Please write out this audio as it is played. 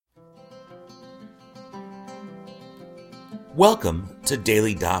Welcome to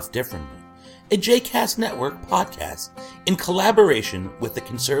Daily Daf Differently, a JCast Network podcast in collaboration with the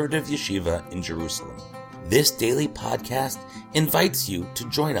Conservative Yeshiva in Jerusalem. This daily podcast invites you to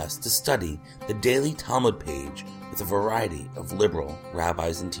join us to study the daily Talmud page with a variety of liberal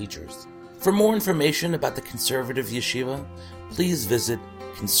rabbis and teachers. For more information about the Conservative Yeshiva, please visit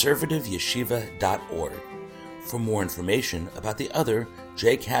conservativeyeshiva.org. For more information about the other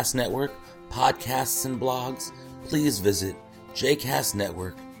JCast Network podcasts and blogs, please visit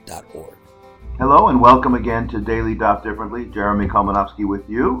jcastnetwork.org. Hello and welcome again to Daily Daf Differently. Jeremy Kalmanovsky with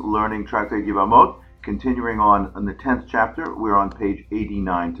you, learning Tractate Yevamot, continuing on in the 10th chapter. We're on page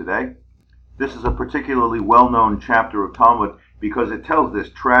 89 today. This is a particularly well-known chapter of Talmud because it tells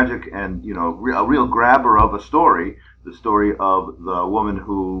this tragic and, a real grabber of a story, the story of the woman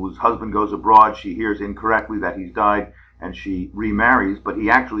whose husband goes abroad. She hears incorrectly that he's died and she remarries, but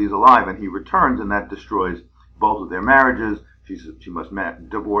he actually is alive and he returns, and that destroys both of their marriages. She must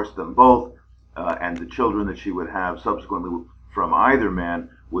divorce them both, and the children that she would have subsequently from either man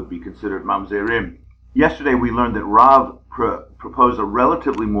would be considered mamzerim. Yesterday we learned that Rav proposed a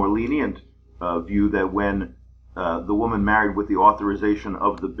relatively more lenient view that when the woman married with the authorization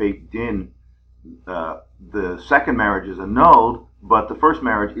of the Beit Din, the second marriage is annulled, but the first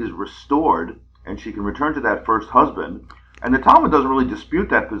marriage is restored, and she can return to that first husband. And the Talmud doesn't really dispute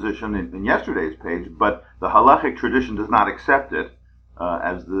that position in yesterday's page, but the halachic tradition does not accept it.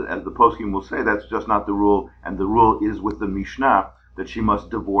 As the poskim will say, that's just not the rule, and the rule is with the Mishnah that she must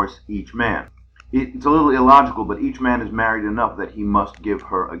divorce each man. It's a little illogical, but each man is married enough that he must give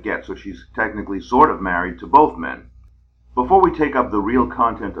her a get, so she's technically sort of married to both men. Before we take up the real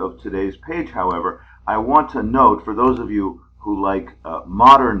content of today's page, however, I want to note, for those of you who like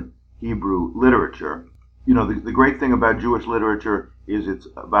modern Hebrew literature, the great thing about Jewish literature is it's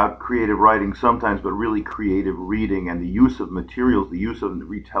about creative writing sometimes, but really creative reading and the use of materials, the use of the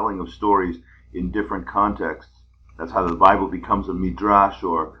retelling of stories in different contexts. That's how the Bible becomes a midrash,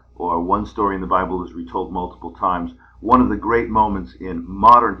 or one story in the Bible is retold multiple times. One of the great moments in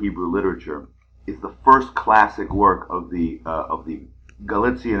modern Hebrew literature is the first classic work of the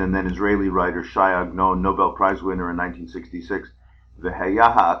Galician and then Israeli writer Shai Agnon, Nobel Prize winner in 1966,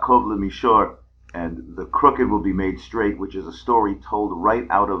 V'haya ha'akov le'mishor, and the crooked will be made straight, which is a story told right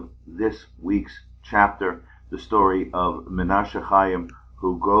out of this week's chapter, the story of Menashe Chaim,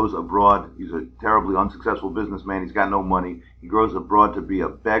 who goes abroad. He's a terribly unsuccessful businessman. He's got no money. He goes abroad to be a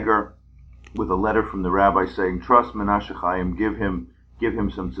beggar with a letter from the rabbi saying, trust Menashe Chaim, give him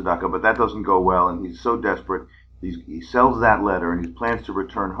some tzedakah. But that doesn't go well, and he's so desperate. He sells that letter, and he plans to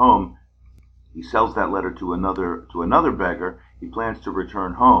return home. He sells that letter to another beggar. He plans to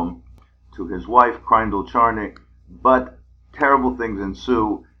return home to his wife, Kreindl Charnik, but terrible things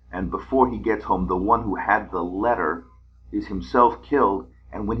ensue, and before he gets home, the one who had the letter is himself killed,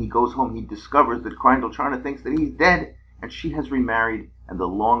 and when he goes home, he discovers that Kreindl Charnik thinks that he's dead, and she has remarried, and the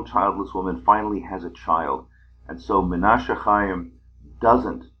long childless woman finally has a child. And so Menashe Chaim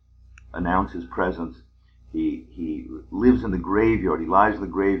doesn't announce his presence. He lives in the graveyard, he lies in the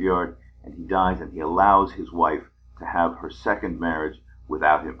graveyard, and he dies, and he allows his wife to have her second marriage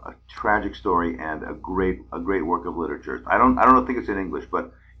without him. A tragic story and a great work of literature. I don't think it's in English,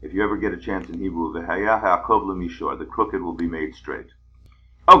 but if you ever get a chance in Hebrew, V'haya ha'akov le'mishor, the crooked will be made straight.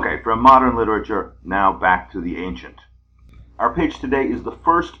 Okay, from modern literature, now back to the ancient. Our page today is the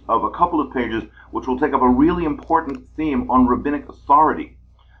first of a couple of pages which will take up a really important theme on rabbinic authority.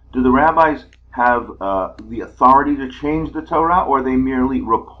 Do the rabbis have the authority to change the Torah, or are they merely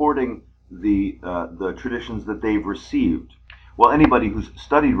reporting the traditions that they've received? Well, anybody who's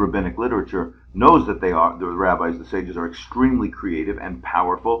studied rabbinic literature knows that the rabbis, the sages, are extremely creative and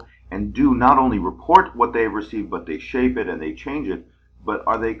powerful and do not only report what they have received, but they shape it and they change it. But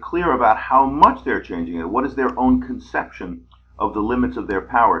are they clear about how much they're changing it? What is their own conception of the limits of their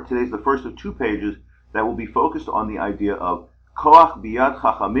power? Today's the first of two pages that will be focused on the idea of koach biyad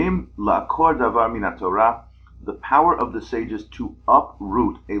chachamim la'akor davar min haTorah, the power of the sages to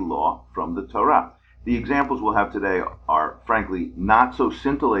uproot a law from the Torah. The examples we'll have today are, frankly, not so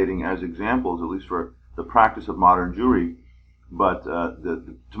scintillating as examples, at least for the practice of modern Jewry, but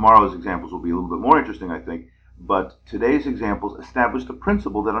tomorrow's examples will be a little bit more interesting, I think. But today's examples establish the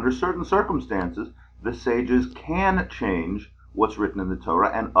principle that under certain circumstances, the sages can change what's written in the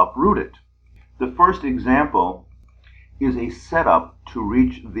Torah and uproot it. The first example is a setup to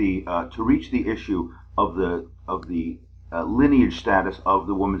reach the issue of the lineage status of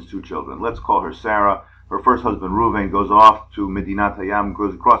the woman's two children. Let's call her Sarah. Her first husband, Reuven, goes off to Medinat Hayam,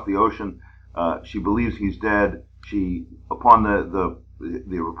 goes across the ocean. She believes he's dead. She, upon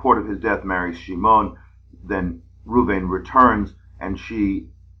the report of his death, marries Shimon. Then Reuven returns, and she,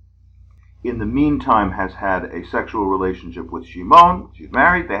 in the meantime, has had a sexual relationship with Shimon. She's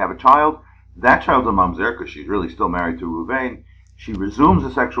married, they have a child. That child's a mamzer because she's really still married to Reuven. She resumes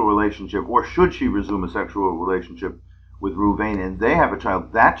a sexual relationship, or should she resume a sexual relationship with Reuven, and they have a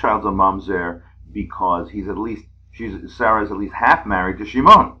child. That child's a mamzer because Sarah is at least half married to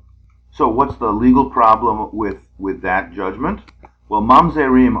Shimon. So what's the legal problem with that judgment? Well,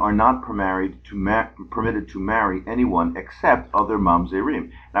 mamzerim are not permitted to marry anyone except other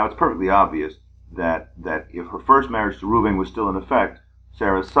mamzerim. Now, it's perfectly obvious that if her first marriage to Reuven was still in effect,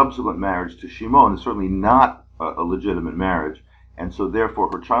 Sarah's subsequent marriage to Shimon is certainly not a legitimate marriage, and so therefore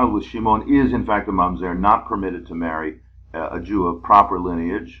her child with Shimon is in fact a mamzer, not permitted to marry a Jew of proper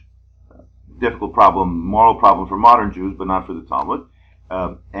lineage. Difficult problem, moral problem for modern Jews, but not for the Talmud.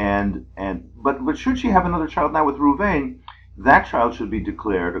 But should she have another child now with Reuven, that child should be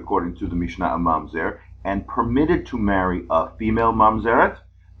declared, according to the Mishnah, a mamzer, and permitted to marry a female mamzeret,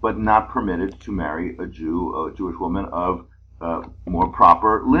 but not permitted to marry a Jewish woman of more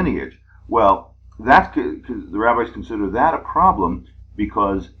proper lineage. Well, the rabbis consider that a problem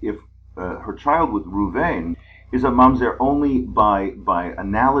because if her child with Reuven is a mamzer only by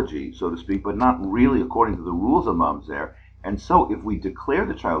analogy, so to speak, but not really according to the rules of mamzer, and so if we declare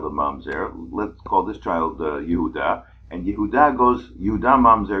the child a mamzer, let's call this child Yehuda, and Yehuda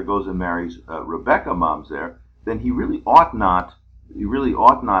mamzer goes and marries Rebecca mamzer, then he really ought not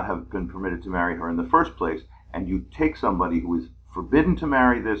have been permitted to marry her in the first place. And you take somebody who is forbidden to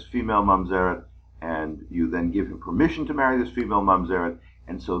marry this female mamzeret, and you then give him permission to marry this female mamzeret,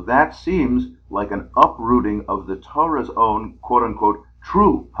 and so that seems like an uprooting of the Torah's own quote-unquote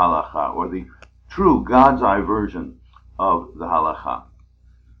true halacha, or the true God's eye version of the halacha.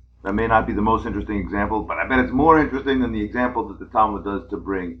 That may not be the most interesting example, but I bet it's more interesting than the example that the Talmud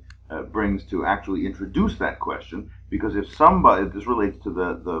brings to actually introduce that question, because if this relates to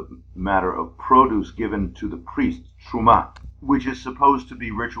the matter of produce given to the priest, truma, which is supposed to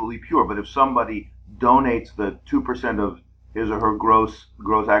be ritually pure, but if somebody donates the 2% of his or her gross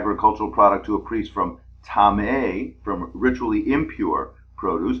agricultural product to a priest from tameh, from ritually impure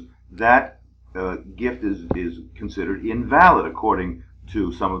produce, that gift is considered invalid according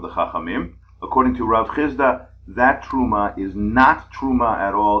to some of the Chachamim. According to Rav Chizda, that truma is not truma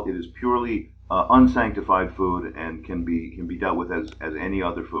at all. It is purely unsanctified food and can be dealt with as any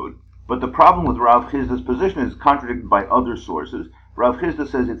other food. But the problem with Rav Chizda's position is contradicted by other sources. Rav Chizda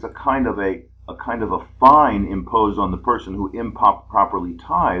says it's a kind of a fine imposed on the person who improperly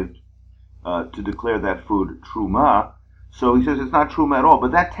tithed to declare that food truma. So he says it's not truma at all.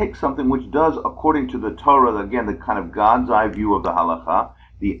 But that takes something which does, according to the Torah, again, the kind of God's eye view of the halacha,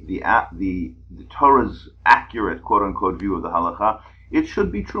 the Torah's accurate quote-unquote view of the halacha, it should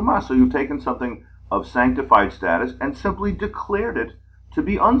be truma. So you've taken something of sanctified status and simply declared it to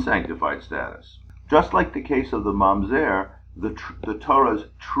be unsanctified status. Just like the case of the mamzer, the Torah's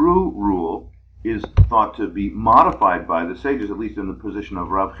true rule is thought to be modified by the sages, at least in the position of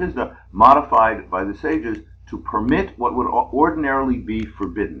Rav Chizda, modified by the sages to permit what would ordinarily be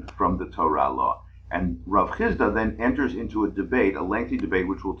forbidden from the Torah law. And Rav Chizda then enters into a debate, a lengthy debate,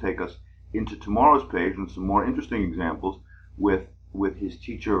 which will take us into tomorrow's page and some more interesting examples with his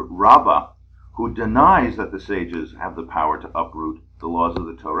teacher Rabbah, who denies that the sages have the power to uproot the laws of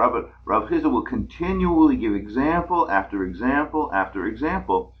the Torah. But Rav Chizda will continually give example after example after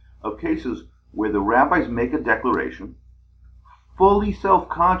example of cases where the rabbis make a declaration, fully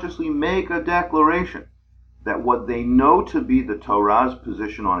self-consciously make a declaration that what they know to be the Torah's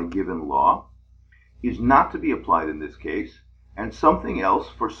position on a given law is not to be applied in this case, and something else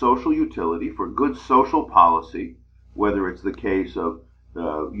for social utility, for good social policy, whether it's the case of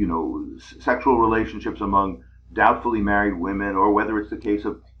sexual relationships among doubtfully married women, or whether it's the case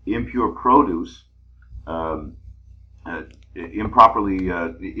of impure produce,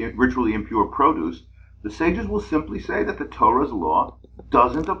 ritually impure produce, the sages will simply say that the Torah's law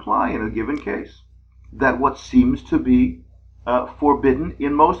doesn't apply in a given case. That what seems to be forbidden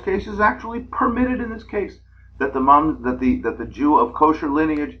in most cases is actually permitted in this case. That the Jew of kosher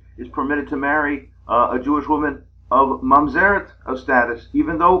lineage is permitted to marry a Jewish woman of mamzeret of status,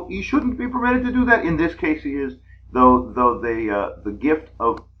 even though he shouldn't be permitted to do that. In this case, he is. Though the gift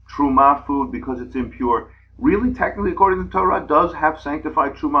of truma food, because it's impure, really technically according to the Torah does have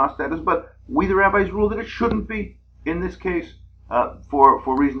sanctified truma status, but we the rabbis rule that it shouldn't be in this case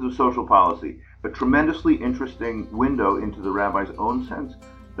for reasons of social policy. A tremendously interesting window into the rabbi's own sense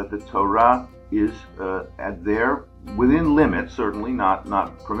that the Torah is within limits, certainly not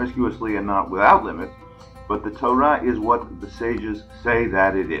promiscuously and not without limits, but the Torah is what the sages say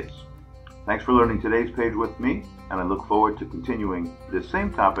that it is. Thanks for learning today's page with me, and I look forward to continuing this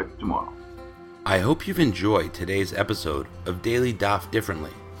same topic tomorrow. I hope you've enjoyed today's episode of Daily Daf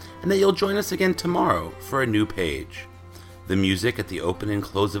Differently, and that you'll join us again tomorrow for a new page. The music at the open and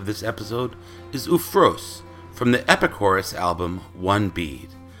close of this episode is Ufros from the Epicurus album One Bead,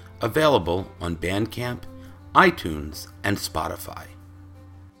 available on Bandcamp, iTunes, and Spotify.